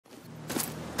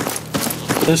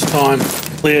this time,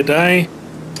 clear day.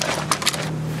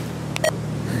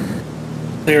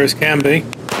 Clear as can be.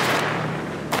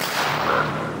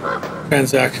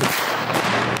 Transaction.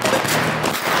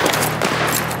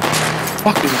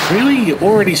 Fucking really? You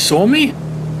already saw me?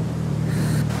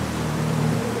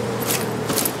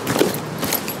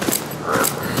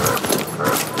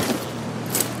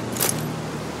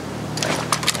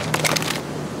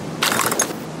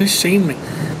 Who's seen me?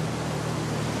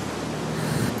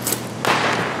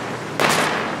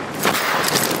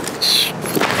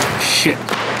 Shit.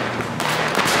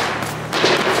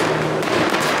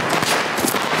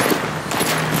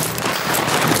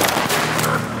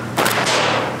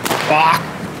 Fuck.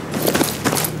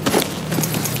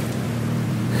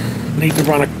 Need to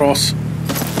run across.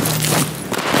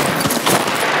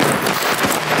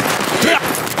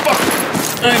 Fuck.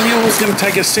 I knew I was going to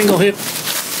take a single hit.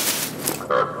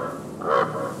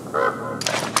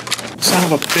 Son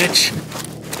of a bitch.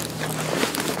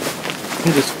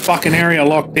 Get this fucking area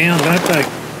locked down, don't they?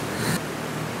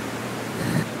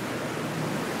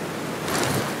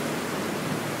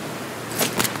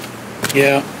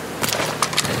 Yeah.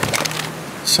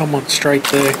 Someone straight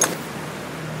there.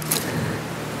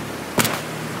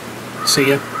 See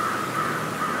ya.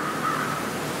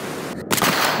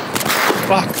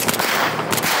 Fuck.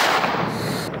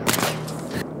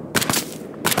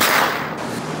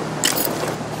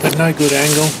 But no good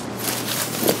angle.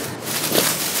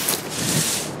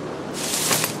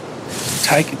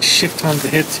 Taking shit tons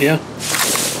of hits here.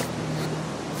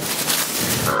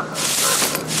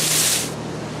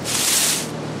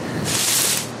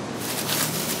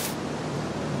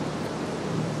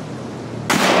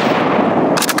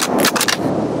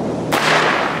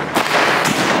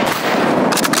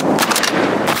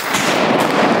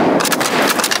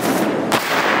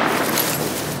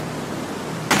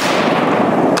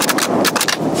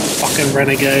 Fucking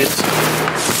renegades.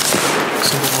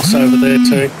 Someone else over there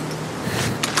too.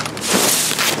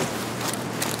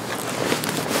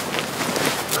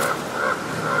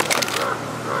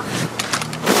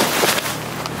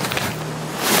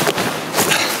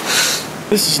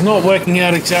 This is not working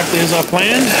out exactly as I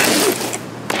planned.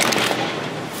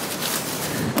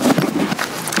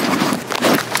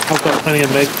 I've got plenty of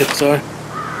medkits though.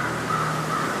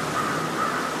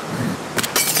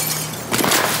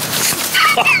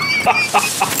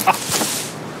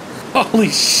 Holy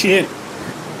shit.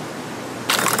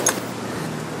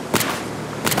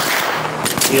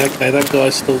 Yeah, okay, that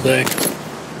guy's still there.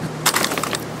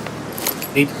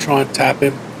 Need to try and tap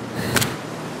him.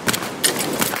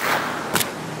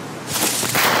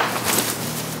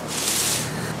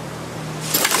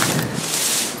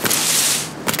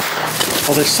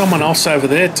 Oh, there's someone else over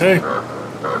there too.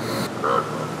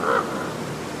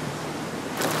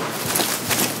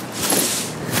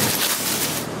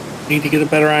 Need to get a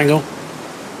better angle.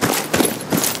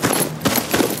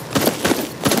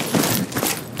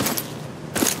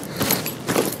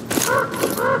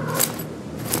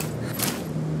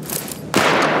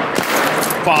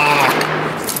 Fuck.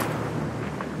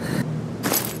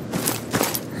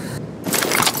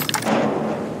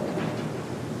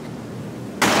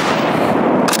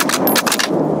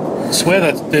 I swear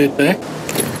that's dude there.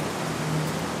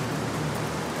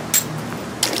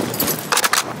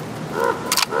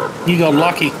 You got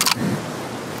lucky.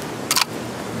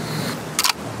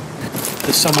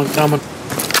 There's someone coming.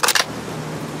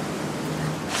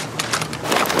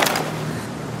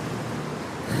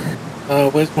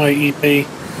 Where's my EP?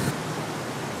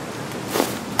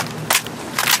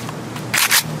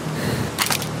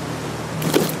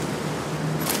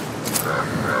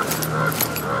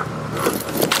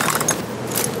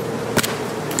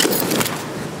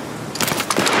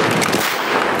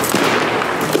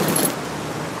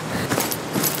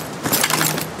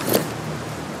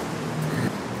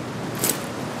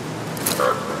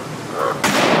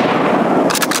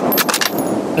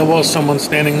 There was someone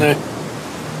standing there.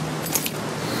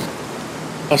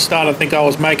 I started to think I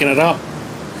was making it up.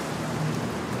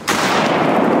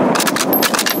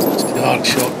 It's a hard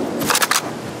shot.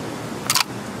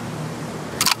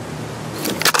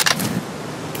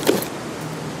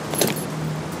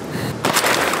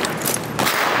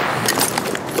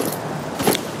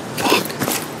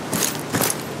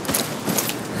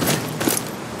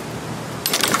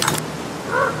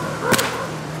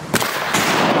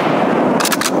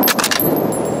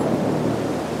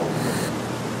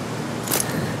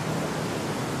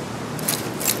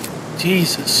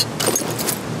 Jesus.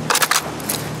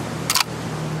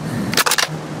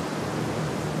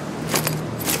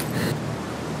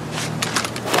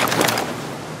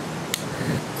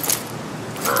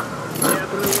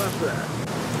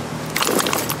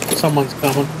 Someone's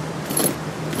coming.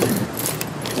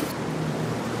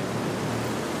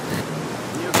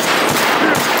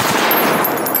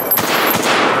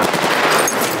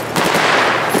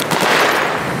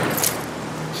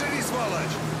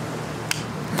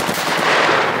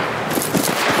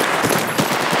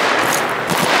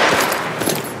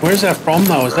 Where's that from,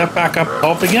 though? Is that back up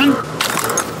top again?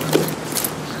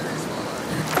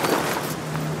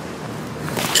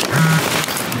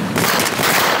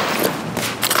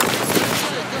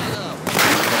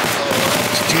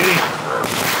 It's Judy.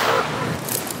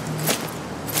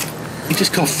 He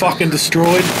just got fucking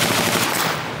destroyed.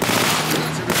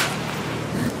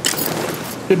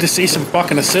 Good to see some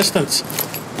fucking assistance.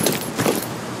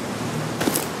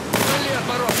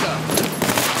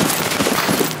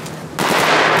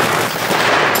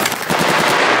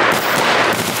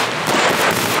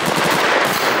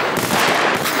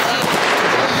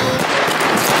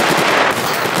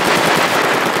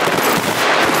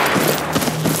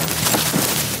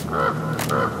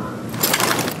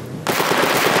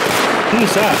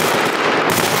 Who's that?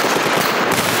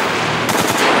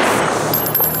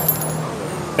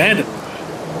 Bandit.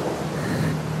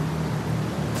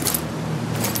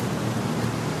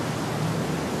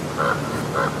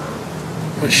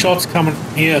 The shots coming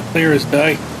from here, clear as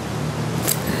day.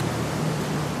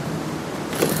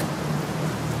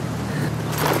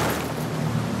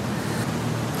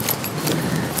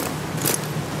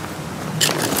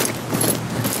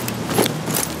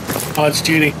 Oh, it's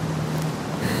Judy.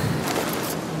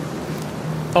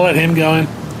 I'll let him go in.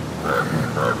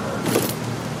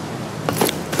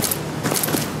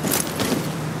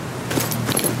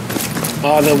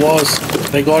 Oh, there was.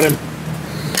 They got him.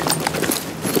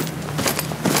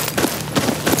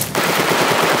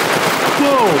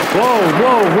 Whoa, whoa,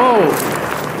 whoa, whoa.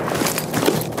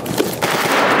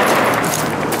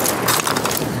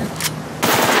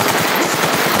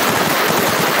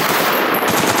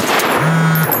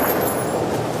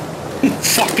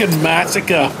 Fucking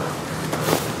massacre.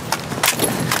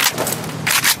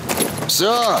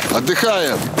 Все,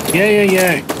 отдыхаем.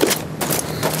 Yeah.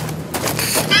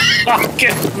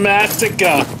 Fucking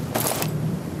massacre.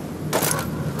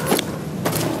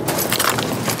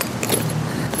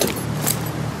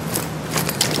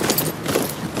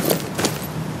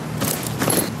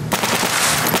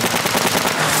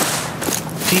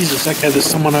 Jesus, okay, there's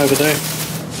someone over there.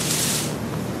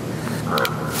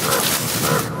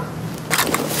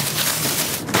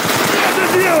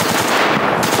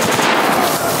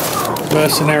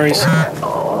 Mercenaries.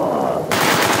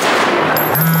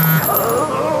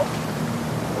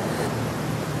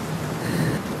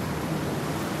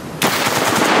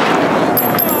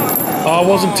 I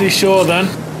wasn't too sure then.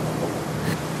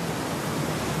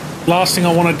 Last thing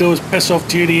I want to do is piss off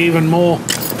Judy even more.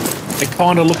 It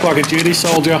kind of looked like a duty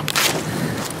soldier.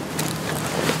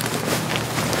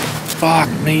 Fuck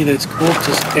me, there's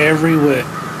corpses everywhere.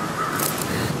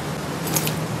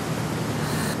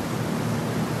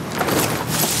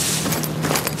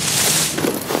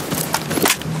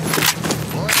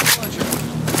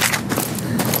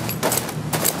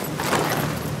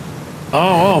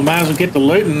 Oh, might as well get the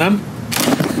looting then.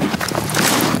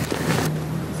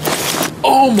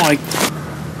 Oh my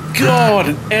god,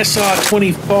 an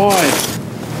SR-25.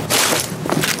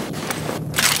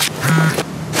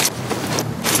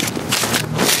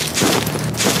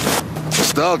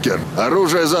 Сталкер,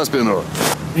 оружие за спину.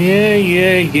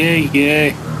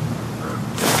 Yeah.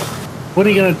 What are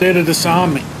you gonna do to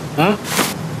disarm me, huh?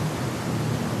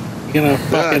 You're gonna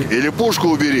fucking... Так, или пушку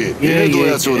убери, или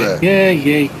дуй отсюда. Yeah.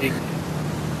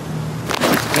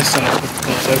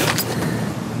 SR-25.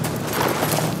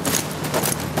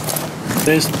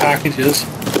 There's the packages.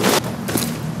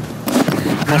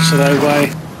 How much do they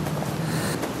weigh?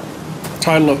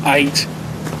 Total of 8.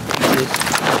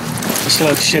 I still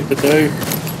have shit to do.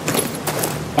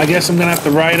 I guess I'm gonna have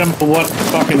to rate them for what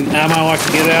fucking ammo I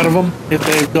can get out of them if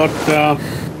they've got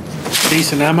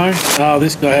decent ammo. Oh,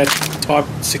 this guy had Type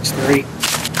 6.3.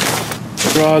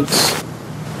 Drugs.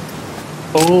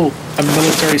 Oh, a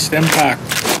military stem pack.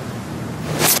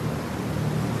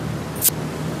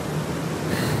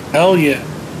 Hell yeah.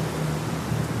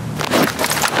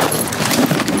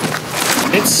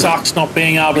 It sucks not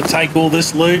being able to take all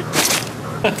this loot.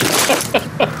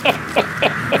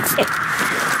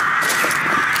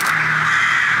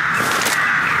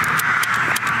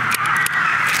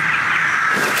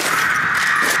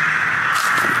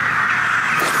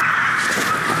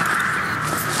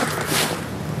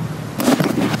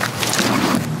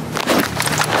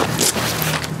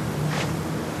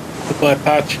 Goodbye,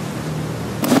 Patch.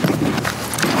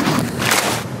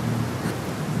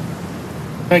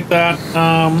 Take that.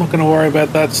 I'm not going to worry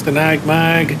about that Stanag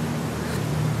mag.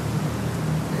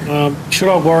 Should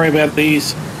I worry about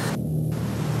these?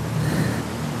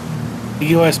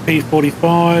 The USP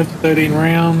 45, 13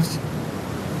 rounds.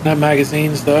 No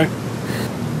magazines though. You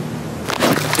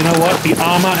know what? The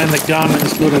armor and the gun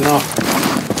is good enough.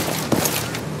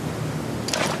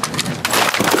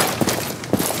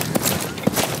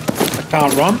 I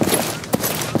can't run,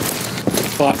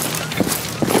 but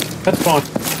that's fine.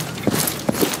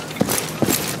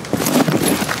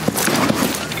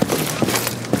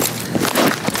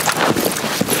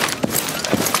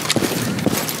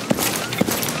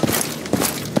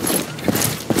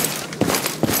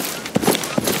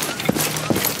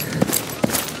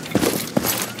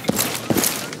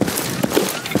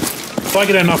 If I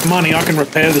get enough money, I can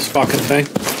repair this fucking thing.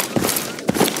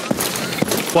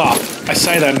 Well, I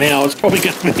say that now. It's probably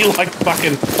going to be like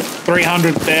fucking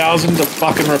 300,000 to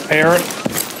fucking repair it.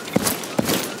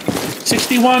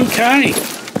 61k.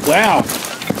 Wow.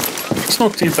 It's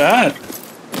not too bad.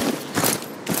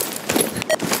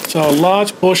 So a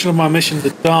large portion of my missions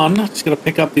are done. Just got to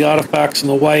pick up the artifacts on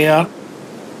the way out.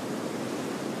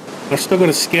 I've still got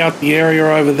to scout the area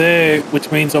over there,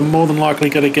 which means I'm more than likely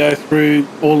going to go through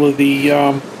all of the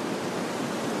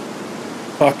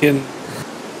fucking...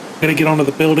 I'm going to get onto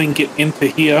the building, get into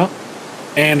here,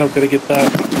 and I'm going to get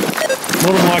that.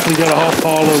 More than likely got a whole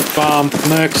pile of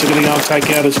mercs I'm going to go and take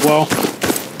out as well.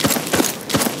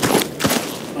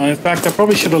 In fact, I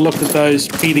probably should have looked at those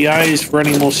PDAs for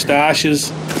any more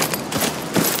stashes.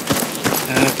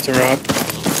 That's alright.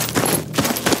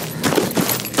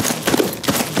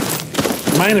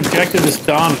 The main objective is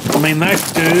done. I mean, that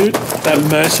dude, that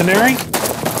mercenary,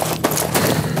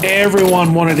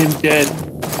 everyone wanted him dead.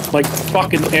 Like,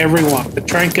 fucking everyone.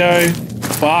 Petrenko,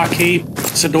 Barkeep,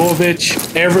 Sidorovich,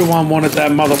 everyone wanted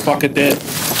that motherfucker dead.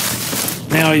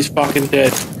 Now he's fucking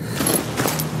dead.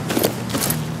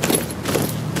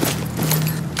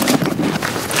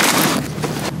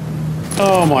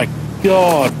 Oh my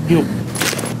god. You...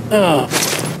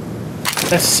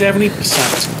 that's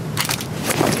 70%.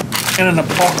 And an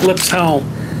apocalypse helm.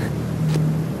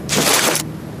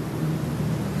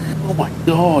 Oh my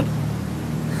god.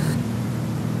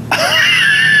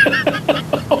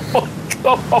 Oh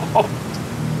god.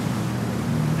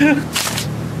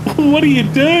 What do you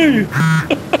do?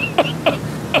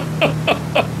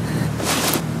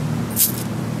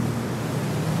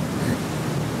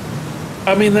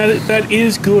 I mean, that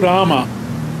is good armor.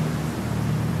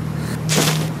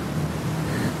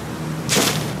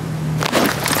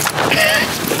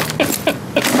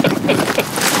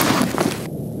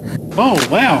 Oh,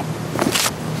 wow.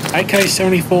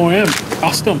 AK-74M,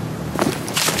 custom.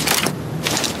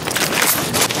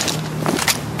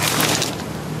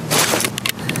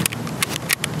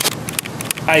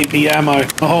 AP ammo.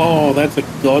 Oh, that's a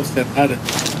godsend, that is.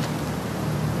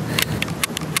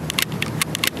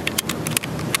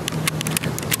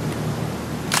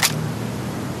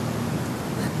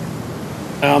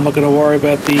 I'm not going to worry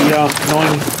about the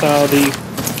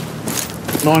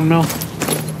 9mm.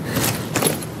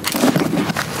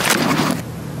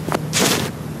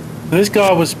 This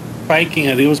guy was faking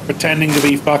it. He was pretending to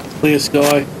be fucking Clear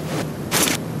Sky.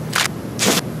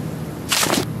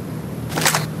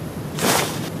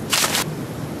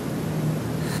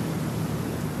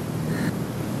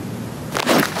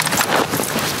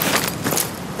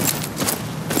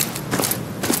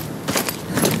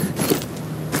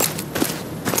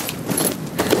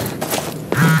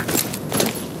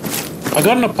 I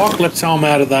got an Apocalypse helm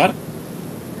out of that.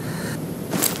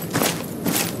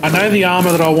 I know the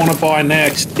armor that I want to buy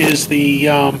next is the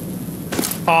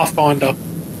Pathfinder.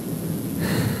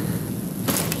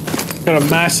 Got a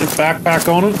massive backpack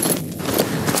on it.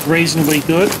 Reasonably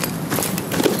good.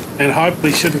 And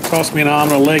hopefully shouldn't cost me an arm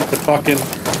and a leg to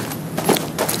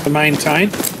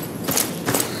maintain.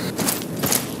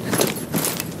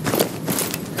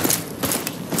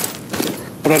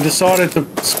 But I decided to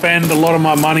spend a lot of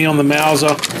my money on the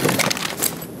Mauser.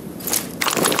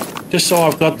 Just so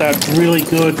I've got that really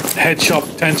good headshot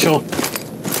potential.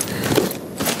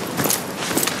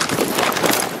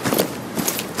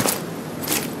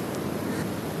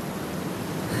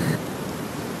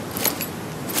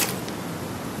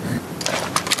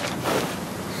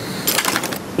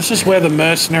 This is where the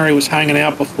mercenary was hanging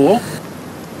out before.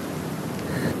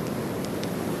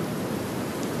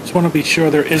 Just want to be sure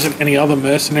there isn't any other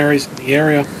mercenaries in the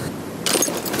area.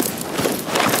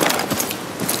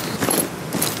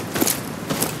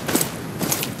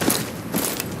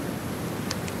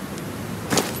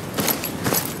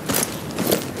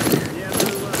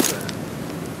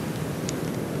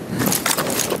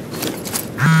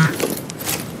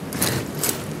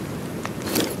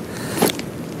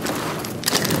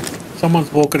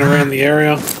 Someone's walking around the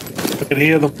area. I can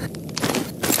hear them.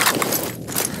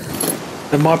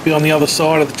 They might be on the other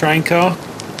side of the train car.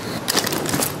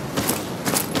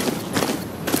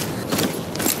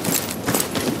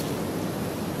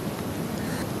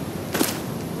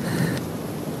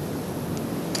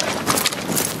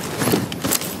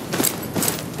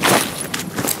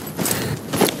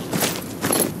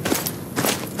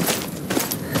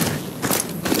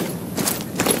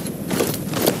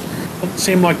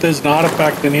 Doesn't seem like there's an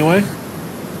artifact anyway.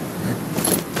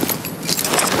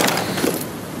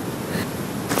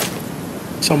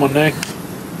 Someone there.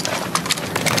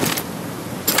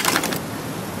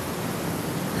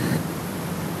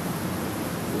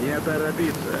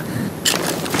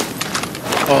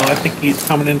 Oh, I think he's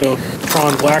coming in to try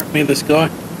and whack me, this guy.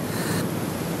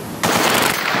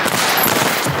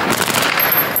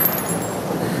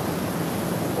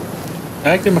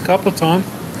 Tagged him a couple of times.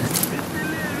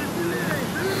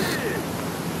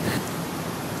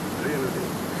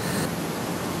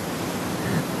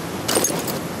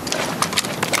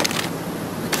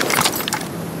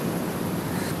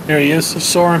 There he is. I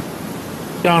saw him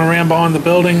going around behind the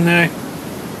building there.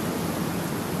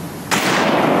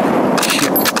 Shit.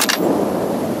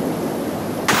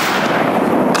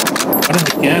 Got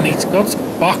him again. He's got some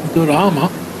fucking good armor.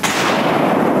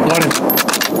 Got him.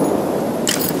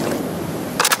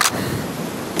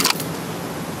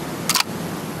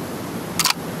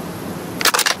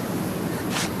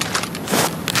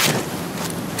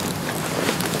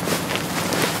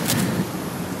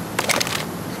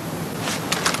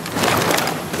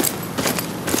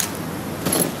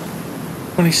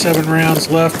 Seven rounds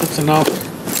left, that's enough.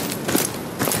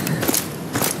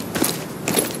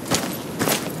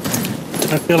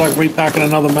 I feel like repacking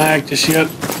another mag just yet.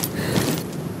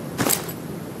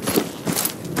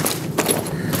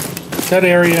 That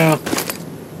area...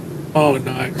 Oh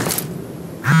no.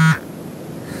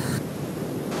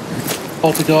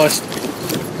 Poltergeist.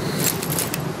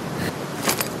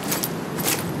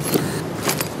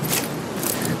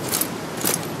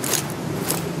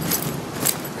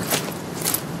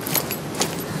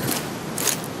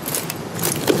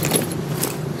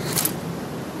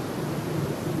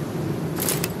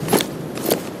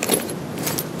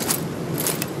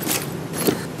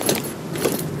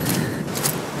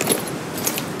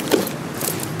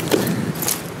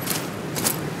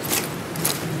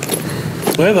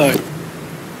 Where though?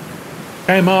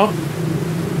 Came up.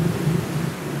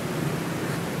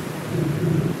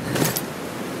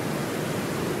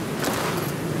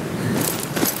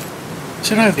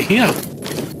 Is it over here?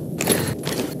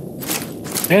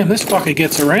 Damn, this fucker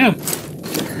gets around.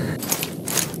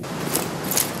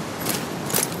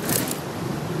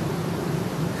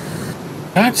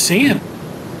 Can't see him.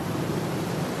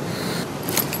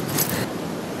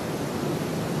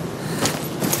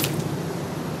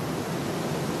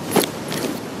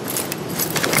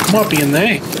 Might be in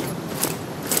there.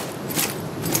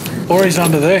 Or he's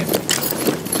under there.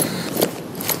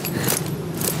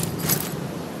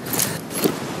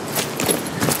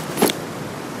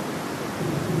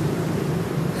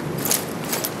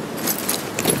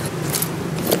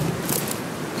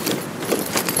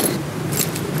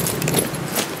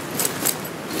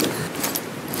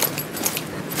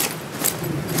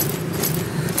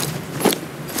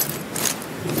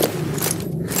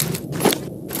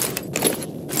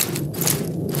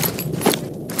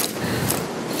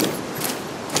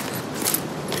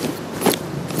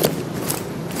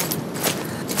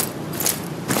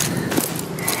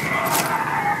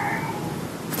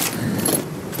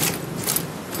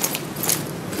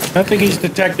 I don't think he's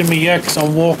detecting me yet because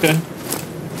I'm walking.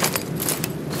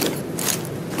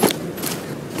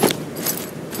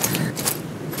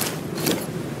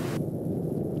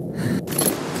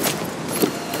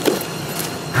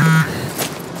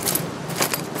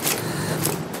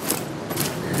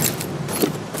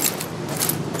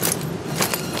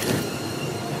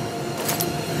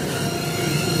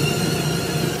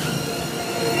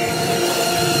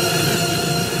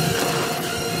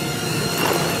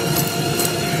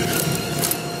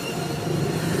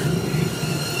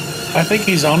 I think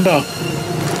he's under.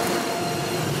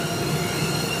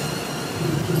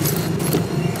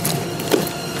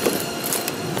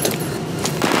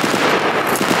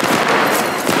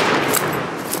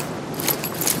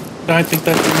 I think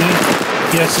that's me.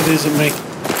 Yes, it isn't me.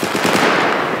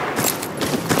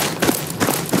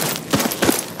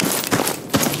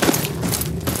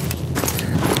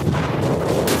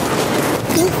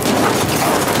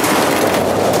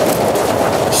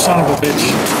 Son of a bitch.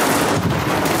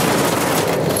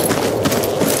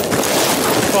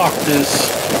 Fuck this.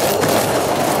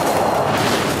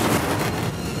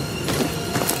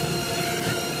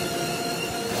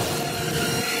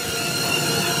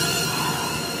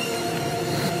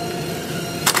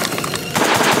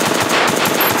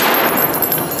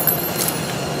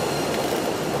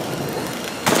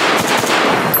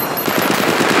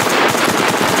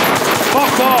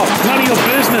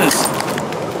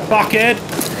 fuckhead.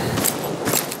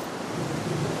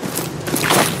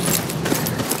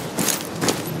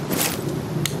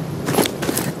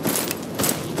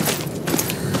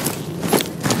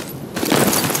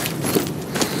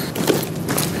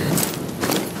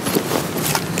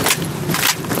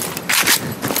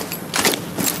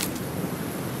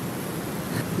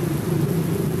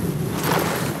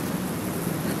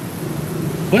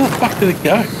 Where the fuck did it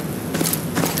go?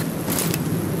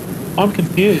 I'm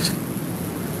confused.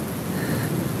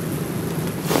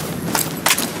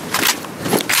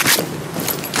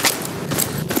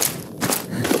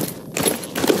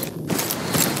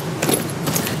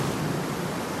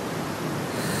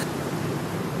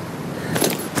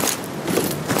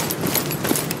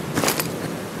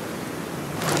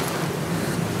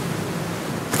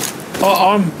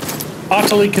 Oh, I'm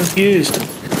utterly confused.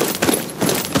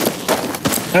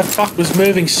 That fuck was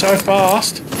moving so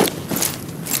fast.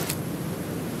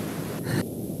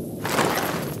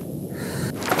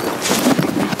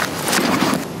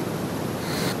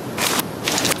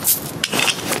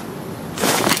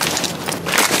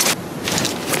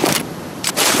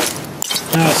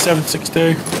 Now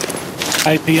 7.62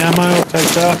 AP ammo, I'll take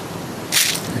that.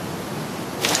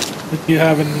 What do you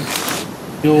have in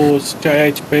yours?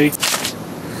 JHP.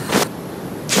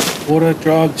 Water,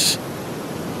 drugs.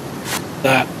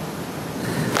 That.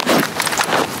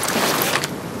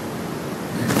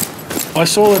 I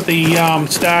saw that the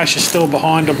stash is still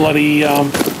behind a bloody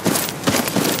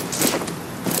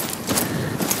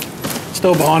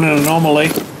still behind an anomaly,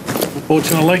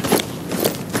 unfortunately.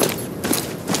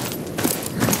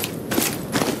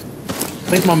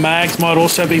 I think my mags might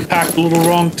also be packed a little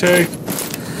wrong too.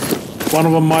 One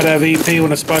of them might have EP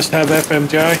when it's supposed to have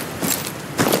FMJ.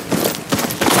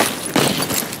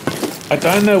 I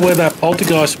don't know where that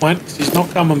poltergeist went because he's not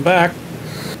coming back.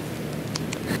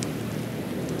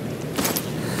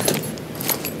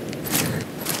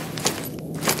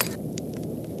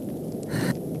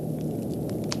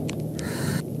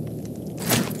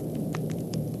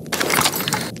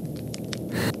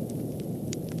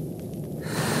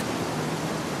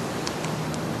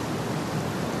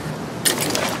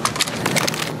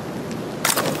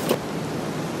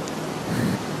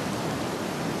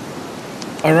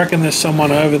 I reckon there's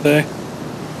someone over there.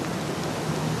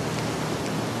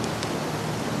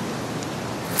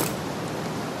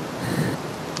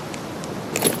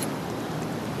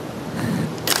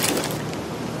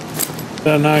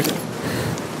 Don't know.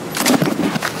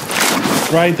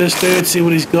 Raid this dude, see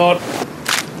what he's got.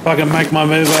 If I can make my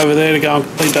move over there to go and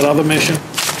complete that other mission.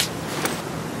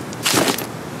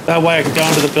 That way I can go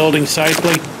into the building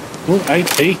safely. Ooh,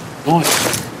 AP.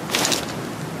 Nice.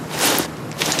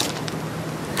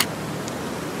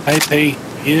 AP,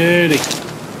 beauty.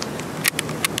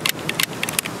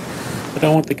 I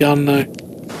don't want the gun though.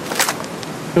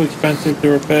 Too expensive to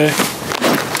repair.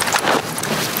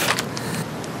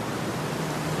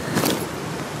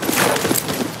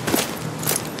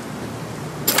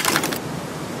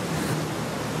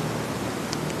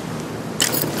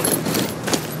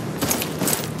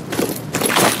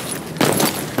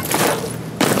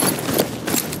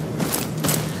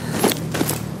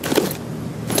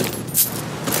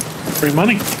 Free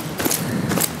money.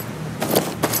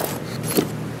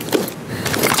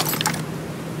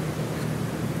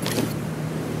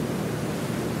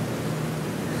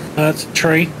 That's a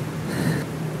tree.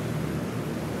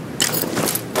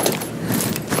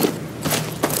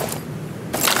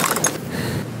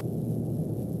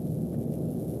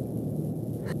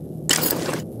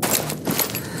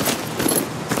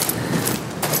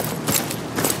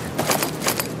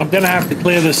 I'm gonna have to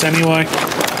clear this anyway.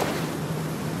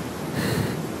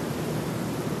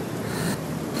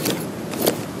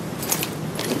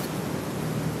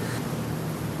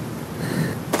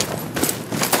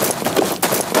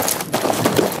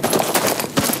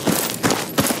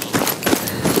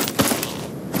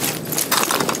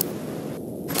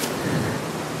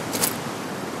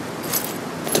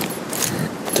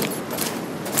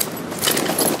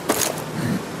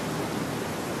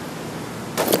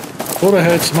 Thought I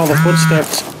heard some other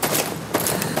footsteps.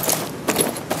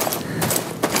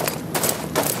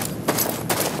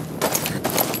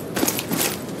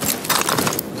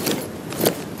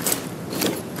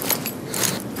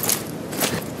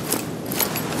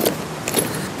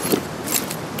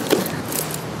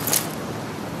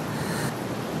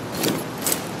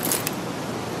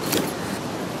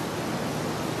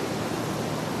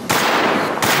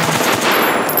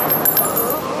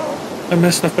 I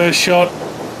missed the first shot.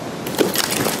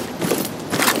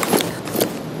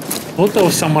 I thought there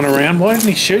was someone around. Why didn't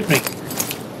he shoot me?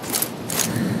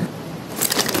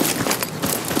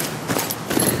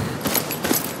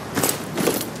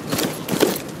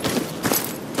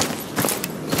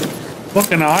 Not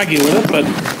gonna argue with it, but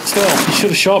still, he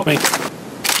should have shot me.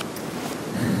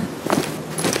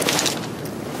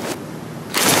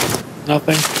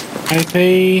 Nothing. AP.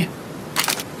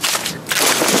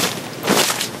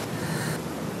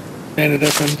 Standard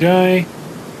FMJ.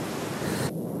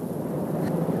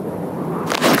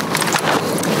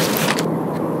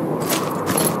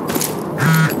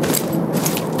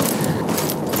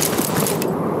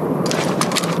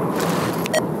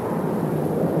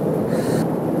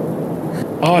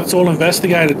 Oh, it's all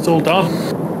investigated. It's all done.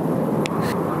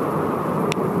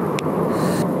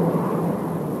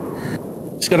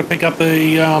 Just got to pick up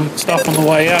the stuff on the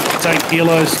way out. 8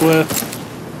 kilos worth.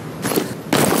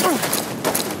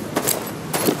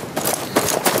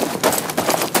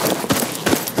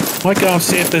 Might go and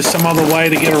see if there's some other way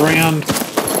to get around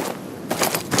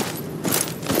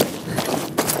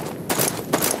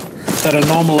that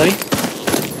anomaly.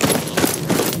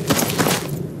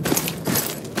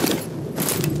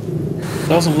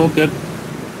 Doesn't look good.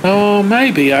 Oh,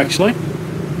 maybe actually.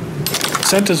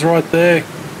 Center's right there.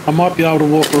 I might be able to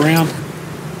walk around.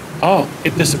 Oh,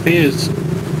 it disappears.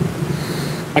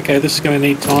 Okay, this is going to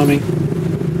need timing.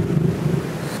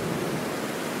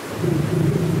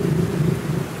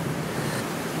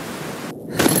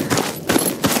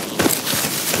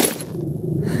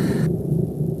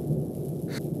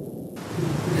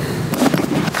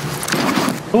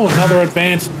 Oh, another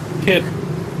advanced kit.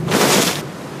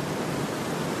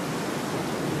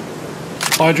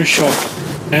 Hydra shock.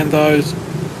 And those.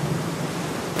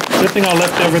 Good thing I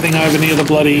left everything over near the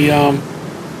bloody, I'm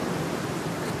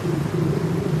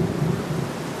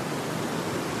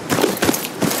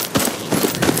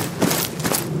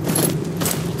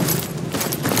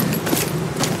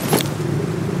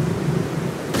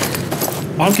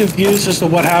confused as to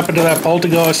what happened to that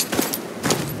poltergeist.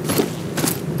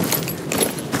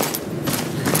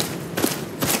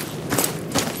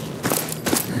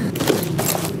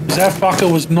 That fucker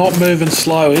was not moving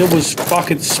slow. It was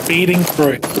fucking speeding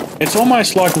through. It's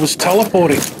almost like it was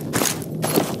teleporting.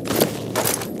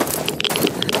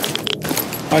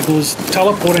 Like it was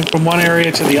teleporting from one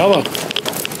area to the other.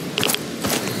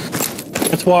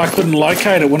 That's why I couldn't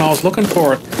locate it when I was looking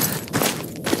for it.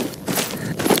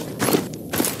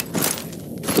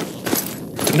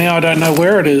 But now I don't know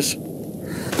where it is.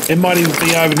 It might even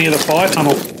be over near the fire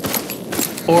tunnel.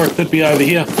 Or it could be over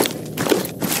here.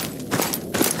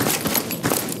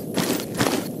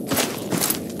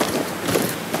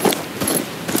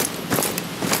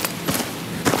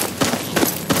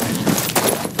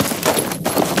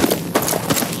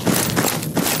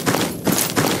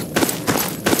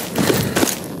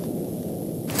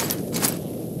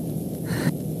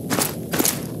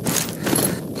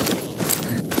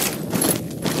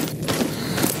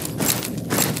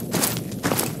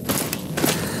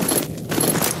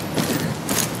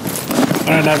 I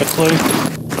don't have a clue.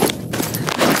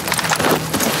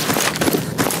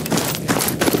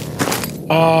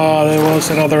 Oh, there was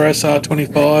another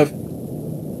SR-25.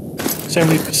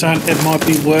 70%, it might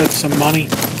be worth some money.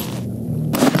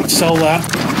 Let's sell that.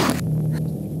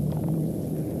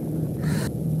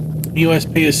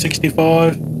 USP is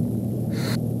 65.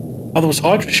 Oh, there was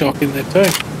Hydra Shock in there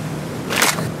too.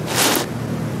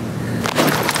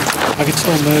 I can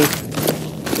still move.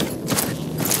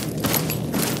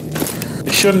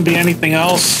 Shouldn't be anything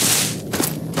else.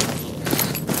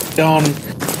 Go and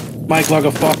make like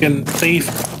a fucking thief.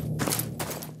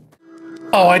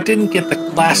 Oh, I didn't get the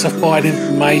classified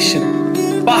information.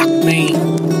 Fuck me.